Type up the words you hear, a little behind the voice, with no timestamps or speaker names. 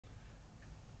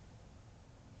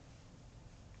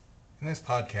In this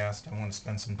podcast, I want to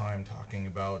spend some time talking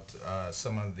about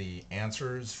some of the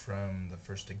answers from the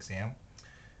first exam.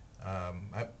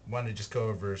 I want to just go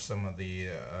over some of the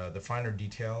finer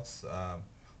details.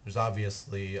 There's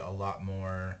obviously a lot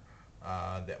more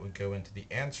that would go into the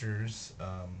answers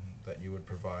that you would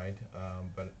provide,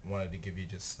 but wanted to give you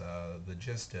just the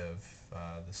gist of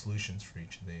the solutions for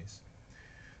each of these.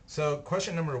 So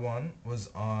question number one was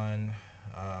on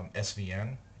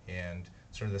SVN and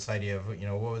sort of this idea of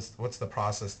what's the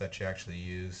process that you actually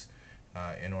use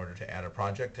in order to add a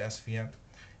project to SVN.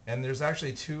 And there's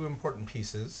actually two important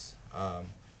pieces.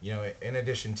 In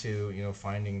addition to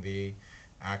finding the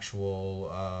actual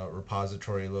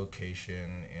repository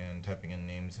location and typing in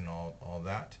names and all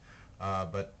that.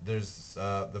 But there's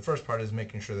the first part is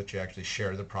making sure that you actually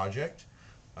share the project.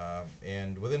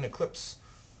 And within Eclipse,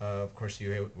 of course,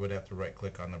 you would have to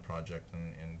right-click on the project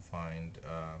and find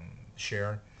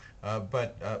share.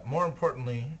 But more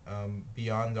importantly,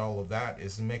 beyond all of that,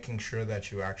 is making sure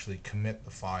that you actually commit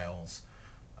the files.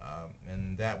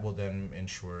 And that will then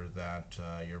ensure that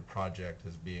your project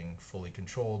is being fully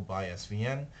controlled by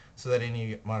SVN so that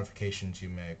any modifications you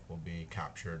make will be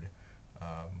captured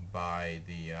by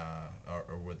the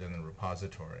or within the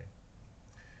repository.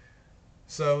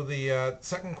 So the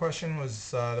second question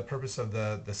was the purpose of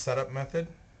the setup method,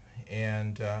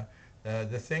 and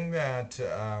the thing that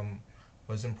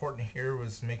was important here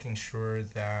was making sure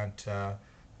that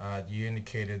you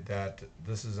indicated that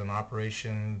this is an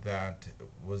operation that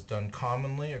was done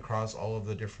commonly across all of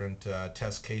the different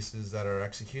test cases that are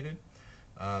executed.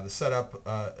 The setup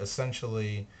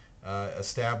essentially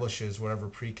establishes whatever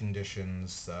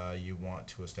preconditions you want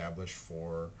to establish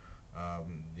for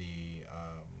the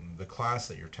class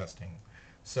that you're testing.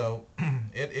 So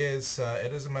it is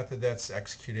a method that's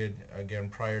executed again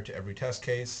prior to every test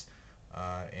case,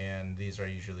 and these are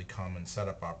usually common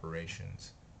setup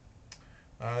operations.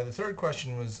 The third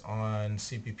question was on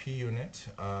CPP unit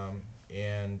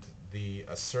and the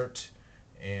assert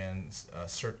and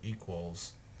assert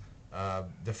equals.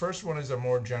 The first one is a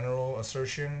more general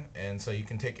assertion, and so you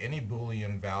can take any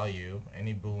Boolean value,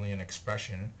 any Boolean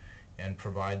expression, and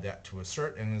provide that to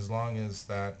assert, and as long as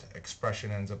that expression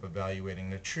ends up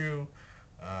evaluating to true,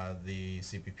 the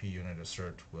CPP unit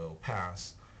assert will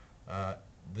pass.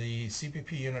 The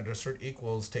CPP unit assert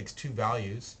equals takes two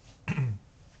values,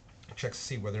 checks to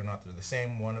see whether or not they're the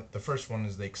same. The first one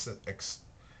is the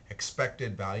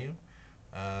expected value.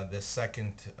 The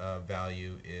second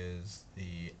value is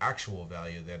the actual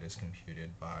value that is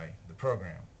computed by the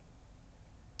program.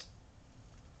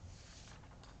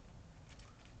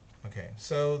 Okay,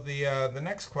 so the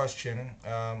next question,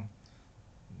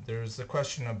 there's the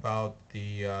question about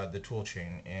the tool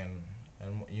chain and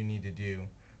what you need to do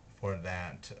for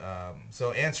that.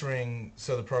 So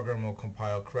the program will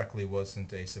compile correctly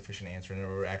wasn't a sufficient answer, and there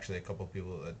were actually a couple of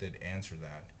people that did answer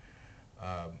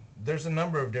that. There's a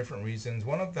number of different reasons.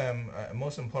 One of them,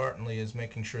 most importantly, is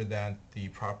making sure that the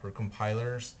proper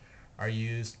compilers are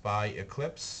used by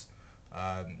Eclipse.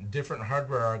 Different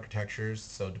hardware architectures,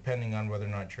 so depending on whether or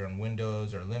not you're on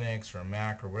Windows or Linux or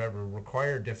Mac or whatever,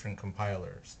 require different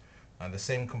compilers. The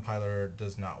same compiler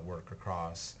does not work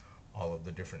across all of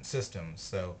the different systems.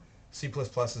 So C++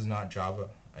 is not Java,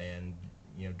 and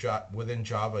within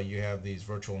Java you have these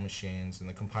virtual machines and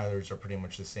the compilers are pretty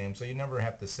much the same, so you never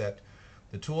have to set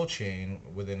the tool chain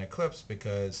within Eclipse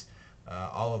because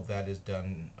all of that is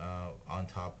done on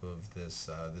top of this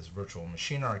virtual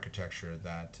machine architecture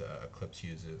that Eclipse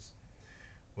uses.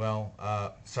 Well,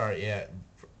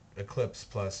 Eclipse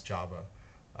plus Java.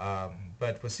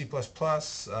 But with C++,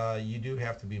 you do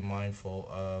have to be mindful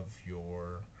of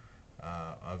your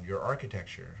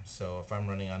architecture. So if I'm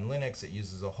running on Linux, it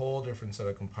uses a whole different set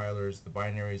of compilers. The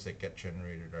binaries that get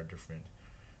generated are different,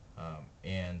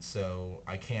 and so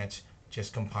I can't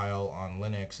just compile on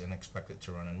Linux and expect it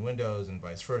to run in Windows, and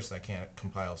vice versa. I can't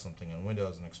compile something in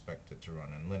Windows and expect it to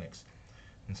run in Linux.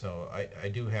 And so I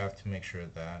do have to make sure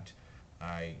that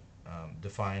I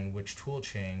define which tool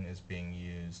chain is being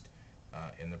used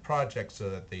in the project so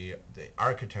that the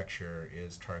architecture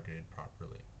is targeted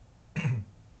properly.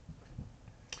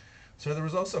 So there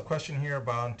was also a question here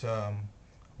about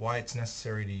why it's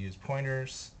necessary to use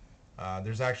pointers.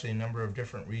 There's actually a number of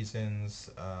different reasons.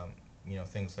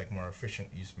 Things like more efficient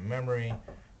use of memory.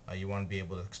 You want to be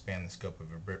able to expand the scope of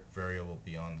a variable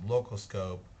beyond local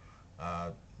scope.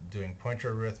 Doing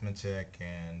pointer arithmetic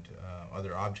and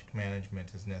other object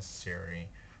management is necessary,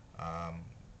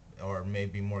 or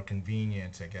maybe more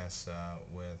convenient, I guess,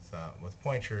 with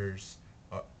pointers.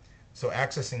 So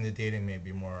accessing the data may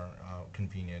be more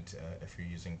convenient if you're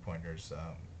using pointers,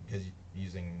 because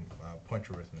using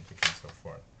pointer arithmetic and so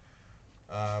forth.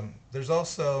 There's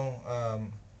also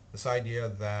this idea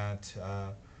that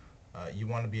you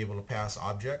want to be able to pass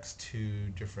objects to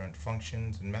different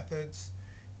functions and methods,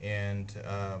 and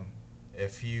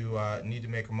if you need to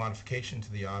make a modification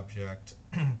to the object,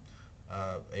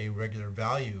 a regular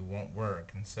value won't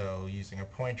work, and so using a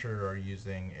pointer or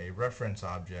using a reference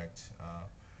object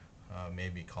may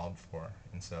be called for.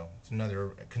 And so it's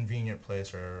another convenient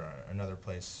place, or another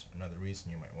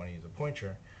reason you might want to use a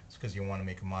pointer. It's because you want to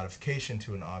make a modification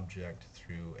to an object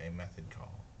through a method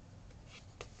call.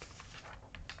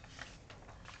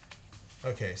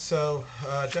 Okay, so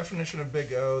definition of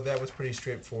big O, that was pretty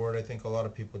straightforward. I think a lot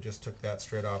of people just took that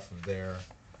straight off of their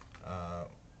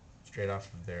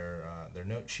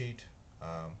note sheet.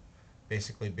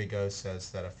 Basically, big O says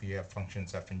that if you have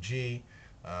functions f and g,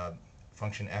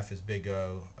 function f is big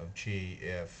O of g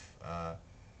if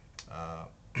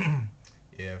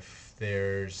if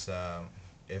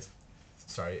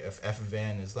f of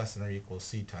n is less than or equal to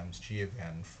c times g of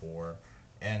n for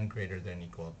n greater than or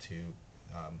equal to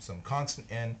some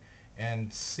constant n,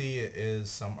 and c is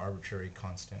some arbitrary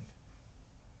constant.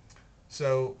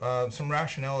 So some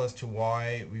rationale as to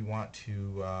why we want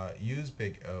to use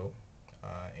big O,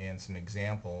 and some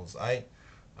examples.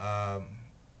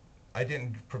 I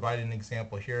didn't provide an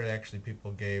example here. Actually,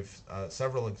 people gave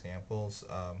several examples,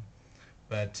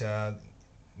 but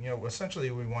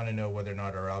essentially we want to know whether or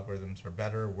not our algorithms are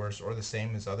better, worse, or the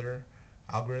same as other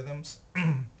algorithms.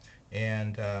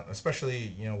 And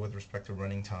especially with respect to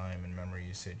running time and memory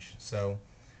usage. So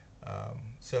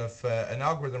if an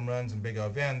algorithm runs in big O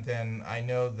of n, then I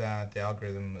know that the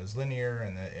algorithm is linear,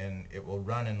 and it will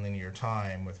run in linear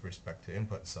time with respect to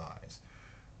input size.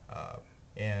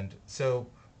 And so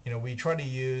we try to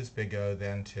use big O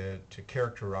then to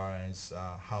characterize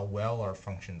how well our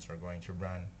functions are going to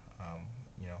run.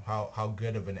 How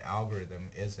good of an algorithm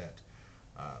is it?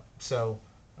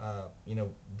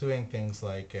 Doing things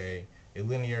like a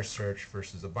linear search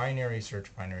versus a binary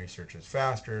search. Binary search is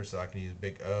faster, so I can use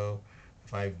big O.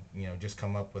 If I just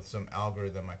come up with some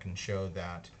algorithm, I can show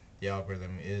that the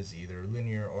algorithm is either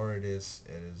linear or it's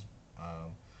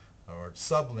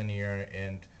sublinear,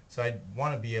 and so I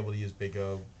want to be able to use big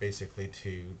O basically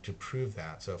to prove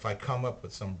that. So if I come up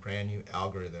with some brand new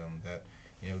algorithm that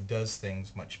does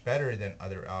things much better than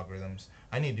other algorithms,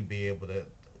 I need to be able to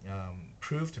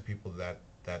prove to people that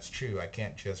that's true. I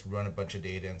can't just run a bunch of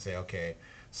data and say, okay,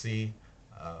 see,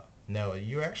 no,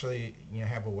 you actually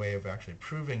have a way of actually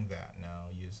proving that now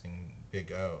using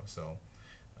big O. So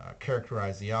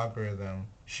characterize the algorithm,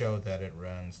 show that it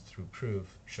runs through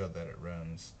proof, show that it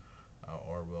runs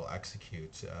or will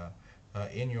execute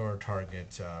in your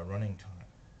target running time.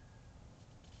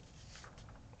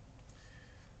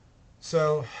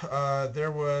 So there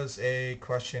was a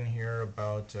question here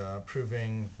about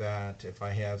proving that if I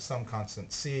have some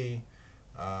constant c,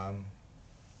 for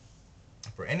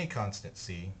any constant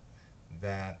c,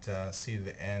 that c to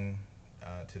the n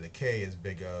to the k is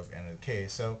big O of n to the k.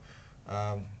 So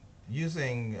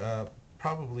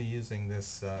probably using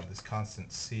this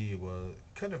constant c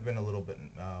could have been a little bit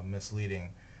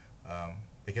misleading,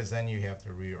 because then you have to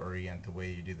reorient the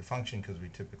way you do the function, because we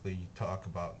typically talk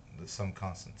about some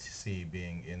constant c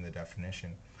being in the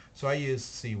definition. So I use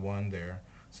c1 there.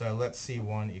 So I let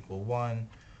c1 equal 1,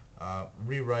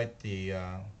 rewrite the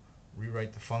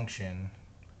function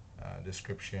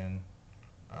description.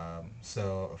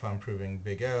 So if I'm proving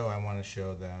big O, I want to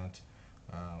show that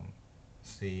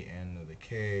cn to the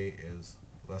k is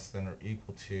less than or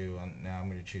equal to, now I'm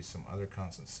going to choose some other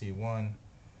constant c1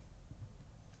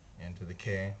 n to the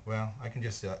k. Well, I can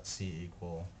just let c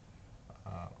equal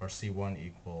or c1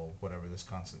 equal whatever this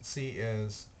constant c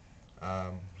is.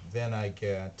 Then I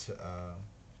get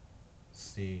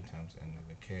c times n to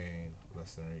the k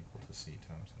less than or equal to c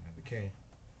times n to the k,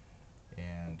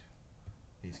 and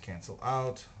these cancel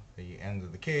out. The n to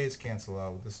the k's cancel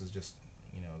out. This is just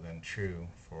then true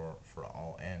for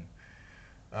all n.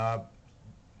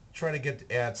 Try to get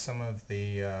at some of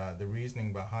the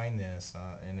reasoning behind this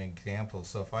in examples.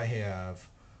 So if I have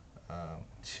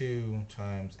 2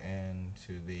 times n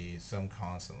to the some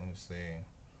constant, let me say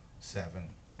 7.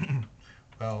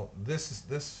 Well,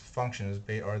 this function is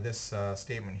this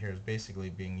statement here is basically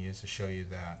being used to show you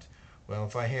that, well,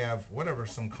 if I have whatever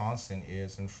some constant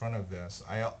is in front of this,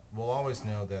 I will always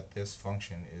know that this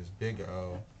function is big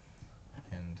O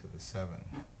n to the 7,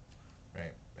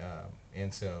 right?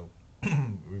 And so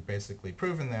we've basically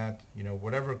proven that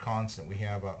whatever constant we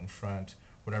have out in front,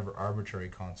 whatever arbitrary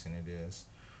constant it is,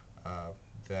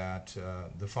 that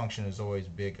the function is always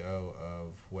big O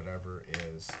of whatever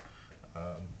is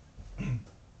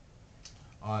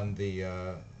on the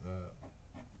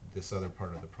this other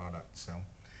part of the product. So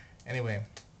anyway,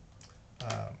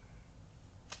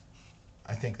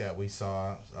 I think that we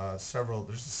saw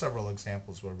there's several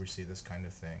examples where we see this kind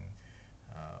of thing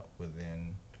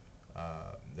within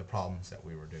the problems that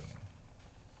we were doing.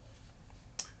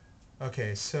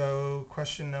 Okay, so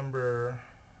question number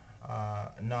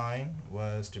 9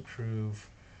 was to prove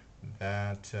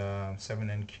that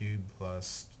 7n cubed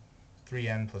plus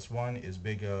 3n plus 1 is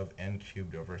big of n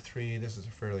cubed over 3. This is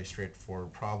a fairly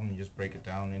straightforward problem. You just break it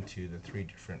down into the 3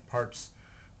 different parts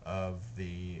of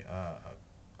the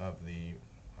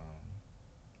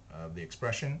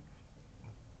expression.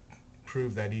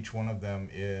 Prove that each one of them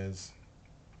is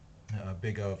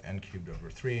big of n cubed over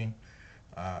 3,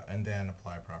 and then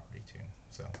apply property 2.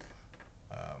 So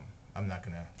I'm not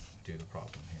going to do the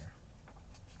problem here.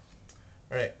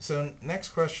 Alright, so next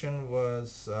question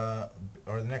was,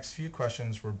 or the next few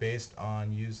questions were based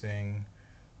on using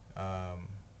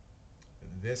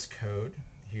this code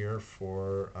here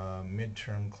for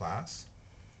midterm class.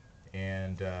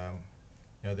 And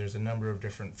there's a number of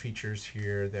different features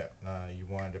here that you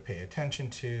wanted to pay attention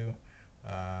to.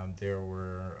 There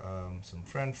were some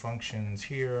friend functions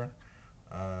here.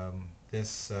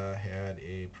 This had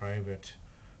a private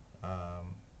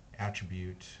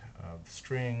attribute of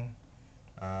string.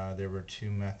 There were 2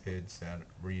 methods that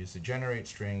were used to generate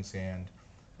strings, and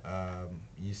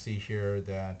you see here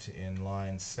that in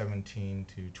lines 17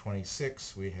 to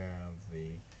 26 we have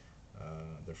the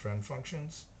friend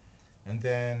functions, and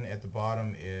then at the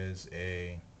bottom is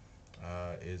the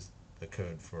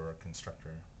code for a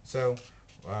constructor. So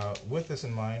with this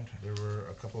in mind, there were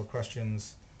a couple of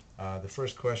questions. The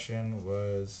first question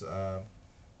was,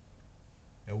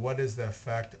 what is the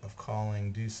effect of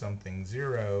calling do something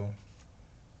 0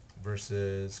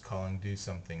 versus calling do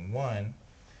something 1?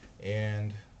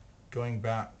 And going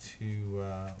back to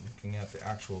looking at the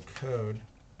actual code,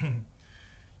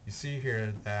 you see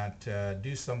here that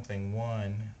do something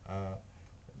 1,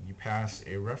 you pass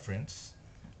a reference,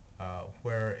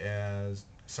 whereas,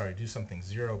 sorry, do something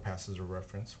 0 passes a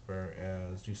reference,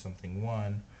 whereas do something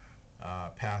 1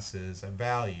 passes a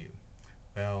value.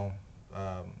 Well,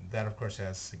 that of course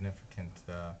has significant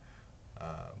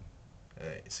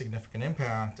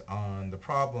impact on the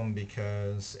problem,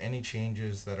 because any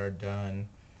changes that are done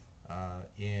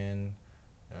in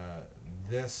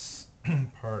this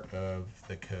part of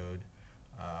the code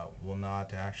will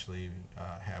not actually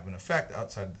have an effect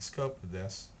outside the scope of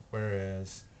this,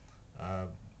 whereas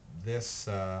this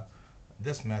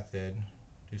method,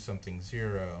 do something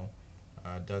 0,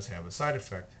 does have a side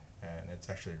effect, and it's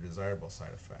actually a desirable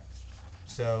side effect.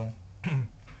 So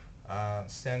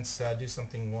since do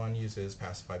something 1 uses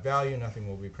passive by value, nothing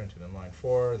will be printed in line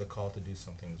 4. The call to do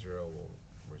something 0 will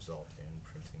result in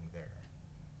printing there.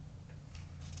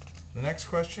 The next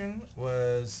question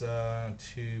was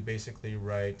to basically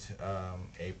write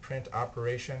a print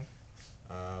operation.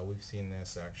 We've seen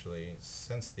this actually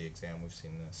since the exam. We've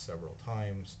seen this several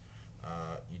times.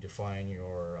 You define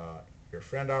your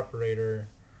friend operator,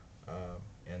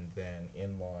 and then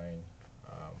inline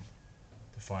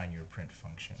define your print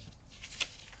function.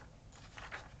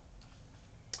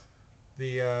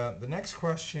 The next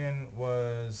question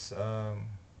was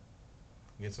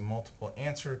it's a multiple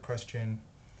answer question.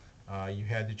 You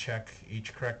had to check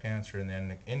each correct answer and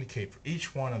then indicate for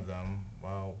each one of them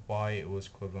why it was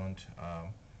equivalent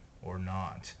or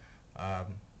not.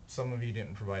 Some of you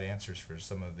didn't provide answers for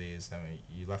some of these. I mean,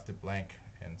 you left it blank,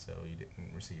 and so you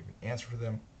didn't receive an answer for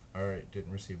them, or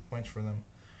didn't receive points for them.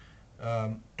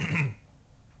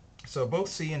 So both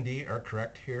C and D are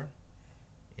correct here,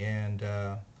 and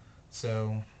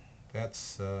so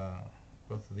that's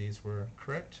both of these were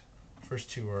correct. First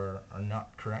 2 are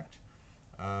not correct.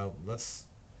 Let's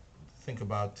think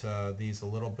about these a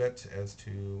little bit as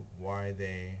to why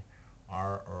they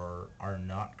are or are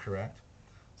not correct.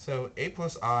 So a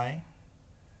plus I,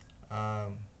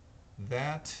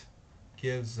 that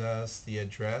gives us the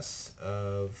address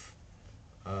of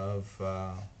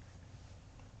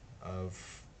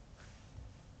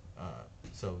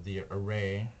so the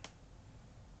array.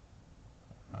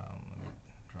 Let me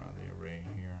draw the array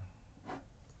here.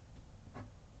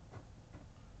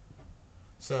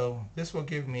 So this will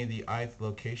give me the ith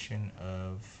location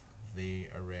of the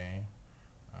array.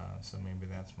 So maybe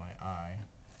that's my I.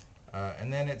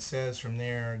 And then it says from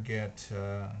there get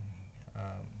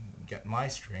my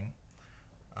string.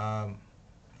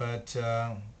 But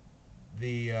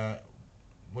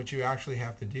what you actually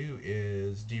have to do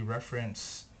is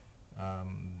dereference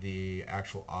the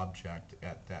actual object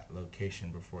at that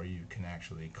location before you can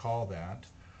actually call that.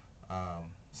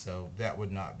 So that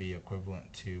would not be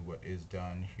equivalent to what is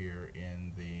done here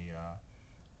in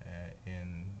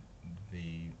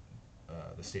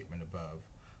the statement above.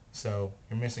 So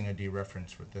you're missing a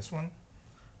dereference with this one.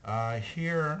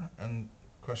 Here, in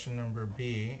question number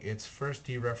B, it's first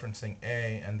dereferencing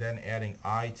A and then adding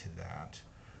I to that,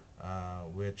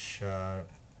 which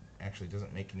actually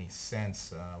doesn't make any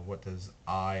sense. What does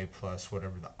I plus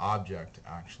whatever the object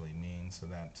actually means? So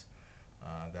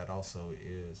that also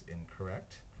is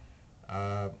incorrect.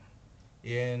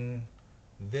 In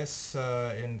this,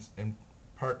 in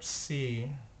part C,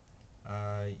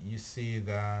 you see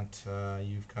that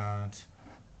you've got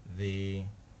the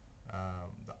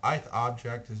ith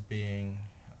object is being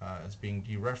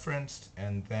dereferenced,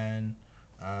 and then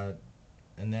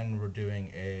we're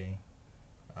doing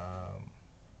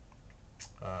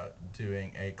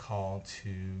a call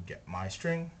to get my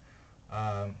string.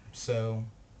 So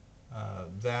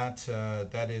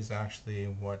that is actually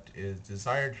what is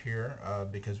desired here,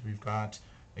 because we've got,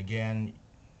 again,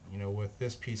 with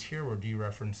this piece here, we're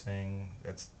dereferencing.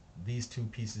 These two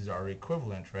pieces are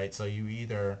equivalent, right? So you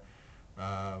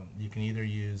can either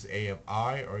use a of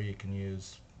I, or you can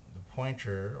use the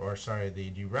pointer, or sorry,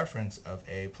 the dereference of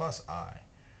a plus I.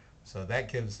 So that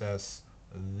gives us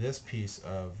this piece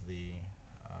of the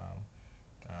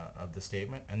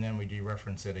statement, and then we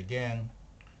dereference it again,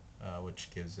 which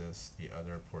gives us the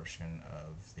other portion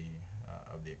of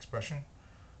the expression.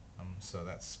 So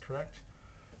that's correct.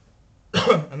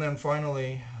 And then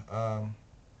finally,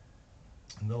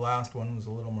 the last one was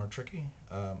a little more tricky.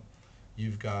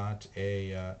 You've got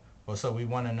so we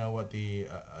want to know what the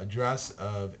address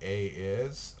of A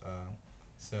is.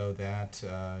 So that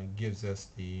gives us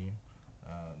the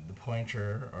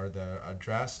pointer, or the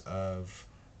address of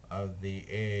the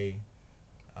A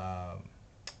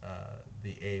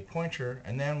pointer,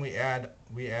 and then we add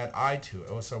I to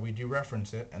it. So we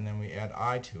dereference it, and then we add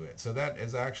I to it. So that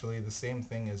is actually the same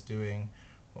thing as doing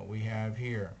what we have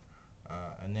here.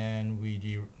 And then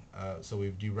so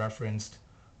we've dereferenced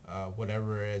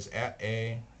whatever is at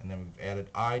A, and then we've added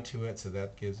I to it, so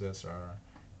that gives us our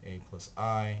A plus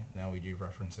I. Now we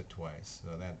dereference it twice,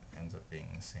 so that ends up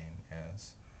being the same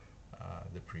as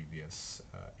the previous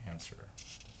answer.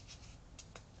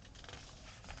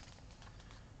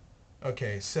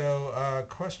 Okay, so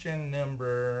question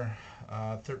number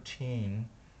 13.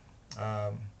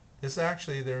 This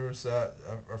actually, there's a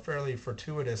fairly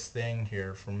fortuitous thing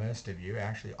here for most of you,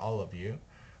 actually all of you,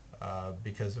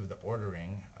 because of the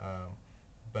ordering.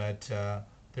 But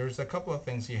there's a couple of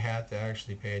things you had to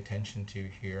actually pay attention to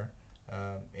here.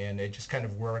 And it just kind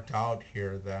of worked out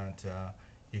here that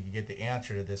you could get the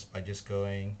answer to this by just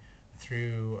going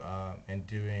through and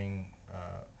doing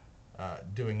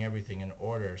everything in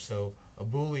order. So a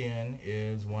Boolean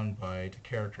is 1 byte, a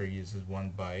character uses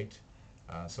 1 byte.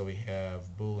 So we have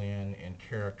Boolean and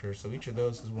character, so each of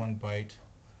those is 1 byte.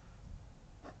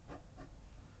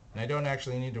 And I don't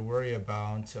actually need to worry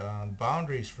about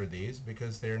boundaries for these,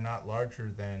 because they're not larger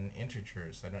than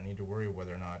integers. I don't need to worry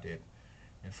whether or not it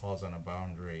falls on a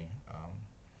boundary.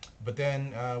 But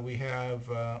then we have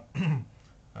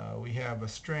a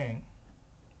string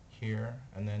here,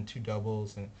 and then 2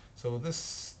 doubles, and so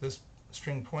this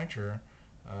string pointer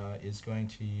is going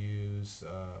to use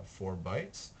 4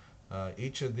 bytes.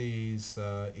 Each of these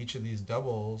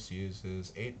doubles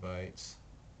uses 8 bytes,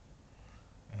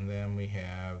 and then we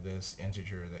have this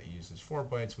integer that uses 4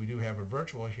 bytes. We do have a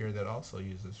virtual here that also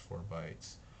uses 4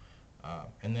 bytes.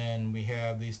 And then we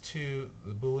have these two,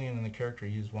 the Boolean and the character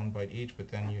use 1 byte each, but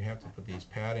then you have to put these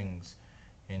paddings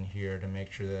in here to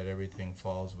make sure that everything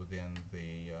falls within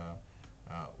the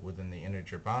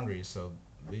integer boundaries. So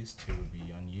these two would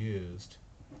be unused.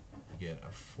 You get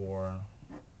a 4,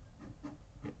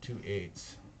 get 2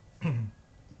 8s, then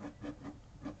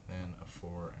a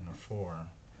 4 and a 4.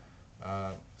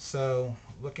 So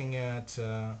looking at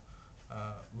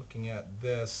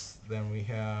this, then we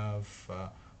have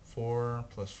 4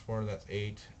 plus 4, that's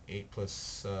 8. 8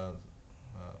 plus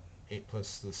 8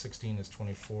 plus the 16 is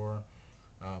 24.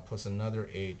 Plus another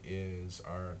 8 is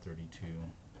our 32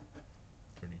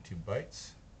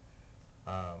 bytes.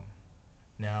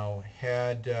 Now,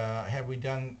 had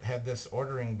this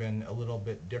ordering been a little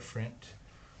bit different,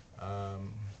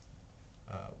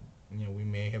 we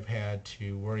may have had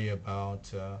to worry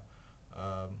about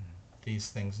these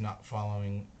things not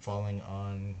falling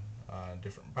on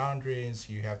different boundaries.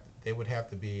 They would have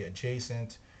to be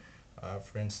adjacent,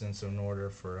 for instance, in order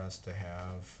for us to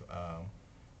have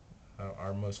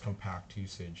our most compact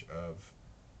usage of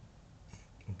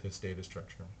this data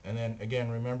structure. And then again,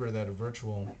 remember that a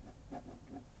virtual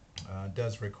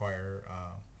does require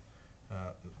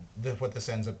what this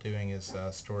ends up doing is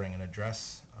storing an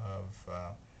address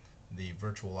of the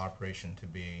virtual operation to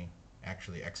be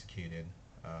actually executed,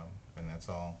 and that's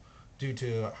all due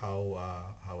to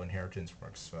how inheritance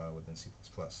works within C++.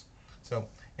 So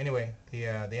anyway, the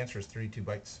answer is 32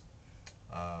 bytes.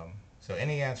 So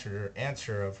any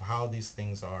answer of how these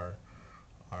things are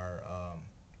are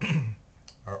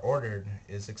ordered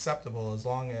is acceptable as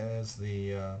long as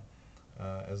the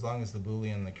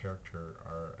Boolean and the character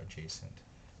are adjacent.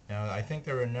 Now, I think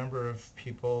there were a number of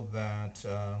people that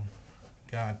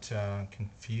got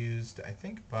confused, I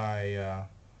think, by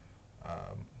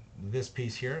this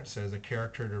piece here. It says a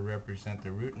character to represent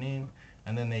the root name,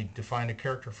 and then they define a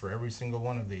character for every single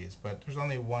one of these. But there's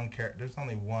only one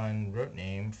root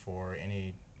name for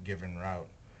any given route,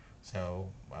 so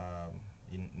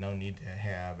no need to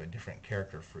have a different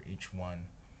character for each one.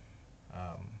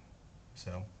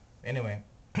 So anyway,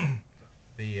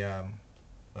 the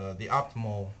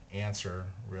optimal answer,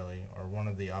 really, or one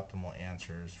of the optimal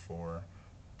answers for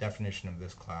definition of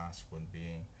this class would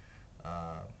be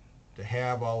to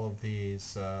have all of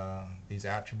these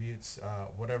attributes,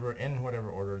 in whatever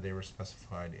order they were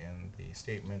specified in the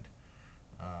statement.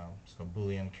 So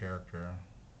Boolean character,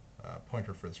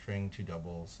 pointer for the string, two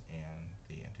doubles, and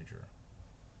the integer.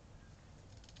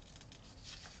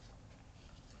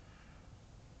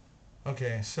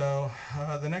 Okay, so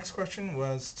the next question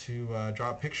was to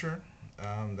draw a picture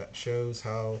that shows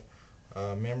how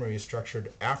memory is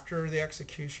structured after the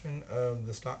execution of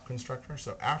the stop constructor.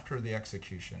 So after the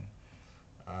execution,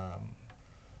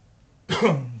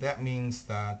 that means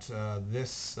that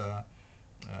this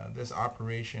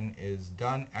operation is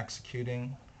done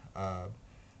executing,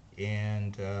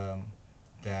 and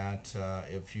that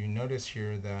if you notice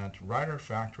here that writer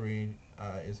factory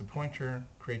is a pointer,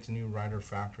 creates a new writer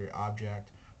factory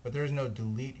object, but there's no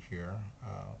delete here,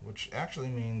 which actually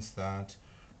means that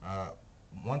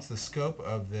once the scope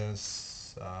of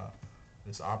this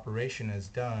operation is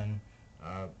done,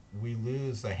 we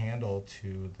lose the handle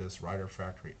to this writer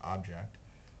factory object.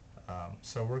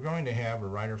 So we're going to have a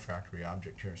writer factory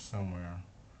object here somewhere.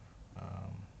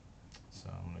 So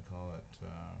I'm going to call it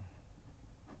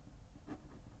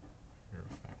writer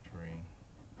factory.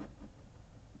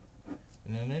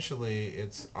 And initially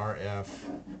it's RF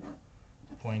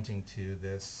pointing to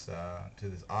this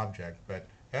object, but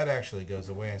that actually goes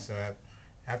away. So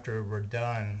after we're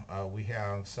done, we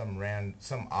have some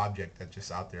object that's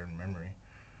just out there in memory.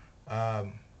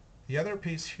 The other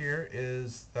piece here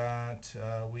is that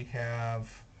we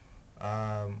have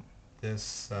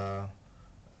this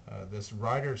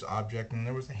writer's object, and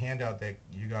there was a handout that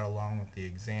you got along with the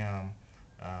exam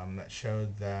that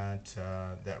showed that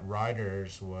that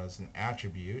writers was an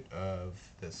attribute of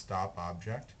the stop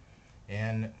object,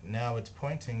 and now it's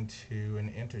pointing to an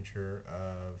integer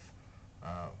of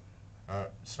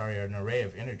an array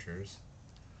of integers.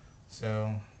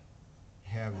 So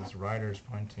you have this writers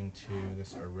pointing to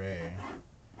this array,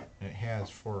 and it has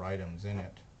 4 items in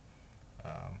it.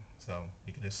 So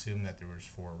you could assume that there was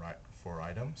four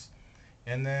items,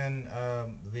 and then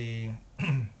the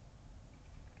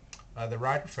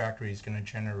writer factory is going to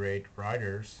generate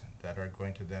writers that are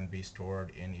going to then be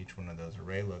stored in each one of those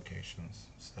array locations.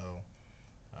 So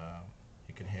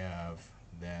you can have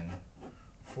then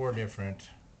 4 different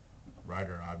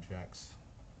writer objects.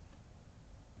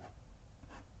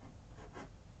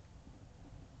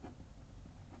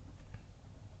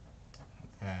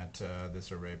 That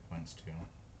this array points to.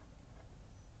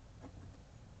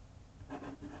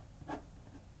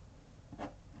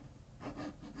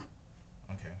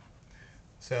 Okay,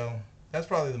 so that's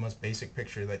probably the most basic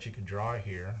picture that you could draw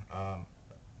here.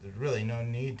 There's really no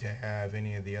need to have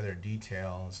any of the other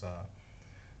details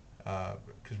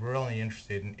because we're only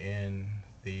interested in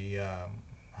the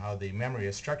how the memory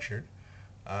is structured.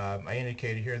 I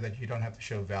indicated here that you don't have to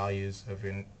show values of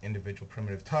individual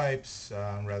primitive types,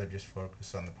 rather just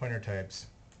focus on the pointer types.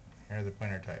 Here are the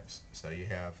pointer types. So you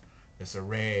have this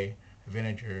array of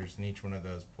integers, and each one of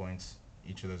those points,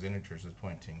 each of those integers is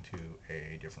pointing to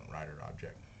a different writer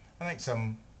object. I think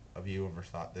some of you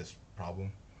overthought this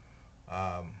problem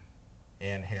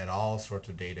and had all sorts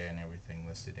of data and everything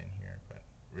listed in here, but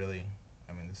really,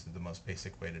 I mean, this is the most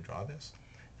basic way to draw this.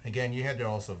 Again, you had to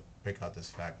also pick out this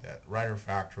fact that writer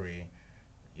factory,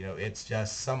 you know, it's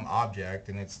just some object,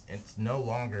 and it's no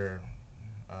longer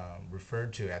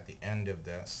referred to at the end of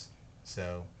this,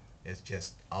 so it's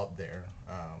just out there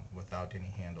without any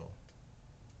handle.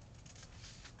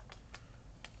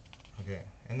 Okay,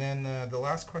 and then the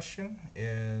last question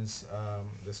is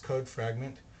this code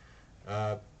fragment.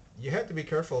 You have to be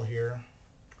careful here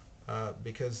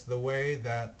because the way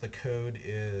that the code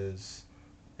is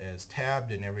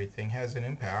tabbed and everything has an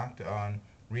impact on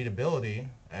readability,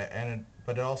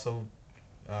 but it also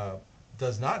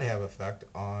does not have an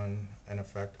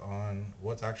effect on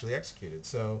what's actually executed.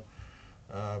 So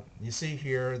you see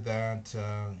here that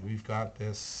we've got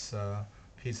this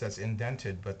piece that's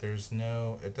indented, but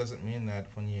it doesn't mean that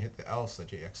when you hit the else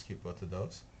that you execute both of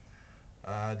those.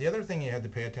 The other thing you had to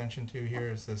pay attention to here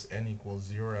is this n equals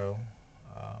 0.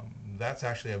 That's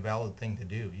actually a valid thing to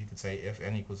do. You could say if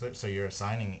n equals 0, so you're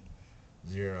assigning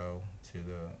 0 to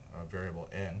the variable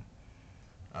n.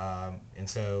 And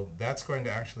so that's going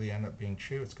to actually end up being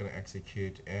true. It's going to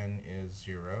execute n is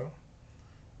 0.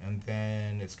 And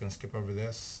then it's going to skip over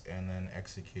this and then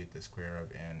execute the square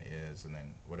of n is, and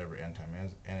then whatever n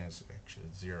times n is actually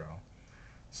 0.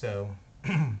 So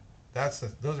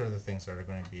those are the things that are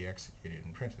going to be executed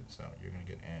and printed. So you're going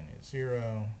to get n is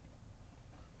 0.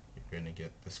 You're going to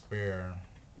get the square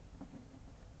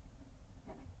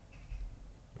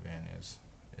of n is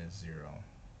 0.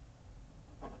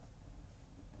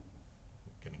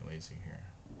 Getting lazy here.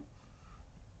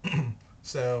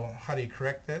 So how do you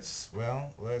correct this?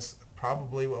 Well, that's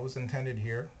probably what was intended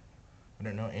here. I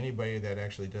don't know anybody that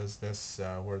actually does this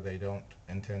where they don't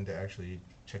intend to actually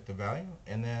check the value.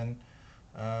 And then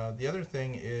the other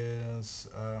thing is,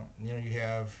 you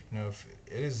have, if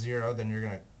it is 0, then you're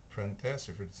going to print this.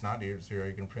 If it's not 0,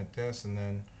 you can print this. And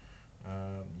then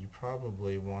you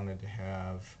probably wanted to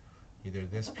have either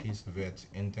this piece of it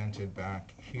indented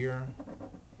back here,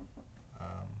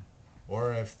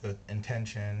 or if the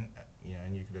intention,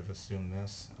 and you could have assumed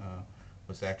this,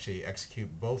 was to actually execute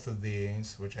both of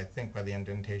these, which I think by the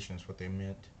indentation is what they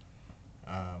meant,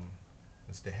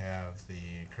 is to have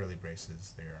the curly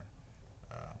braces there.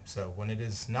 So when it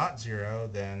is not 0,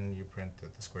 then you print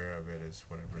that the square of it is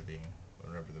whatever the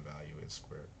value is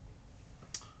squared.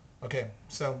 Okay,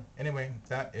 so anyway,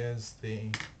 that is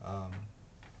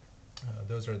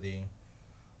those are the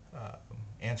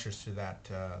answers to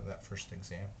that first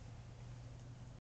exam.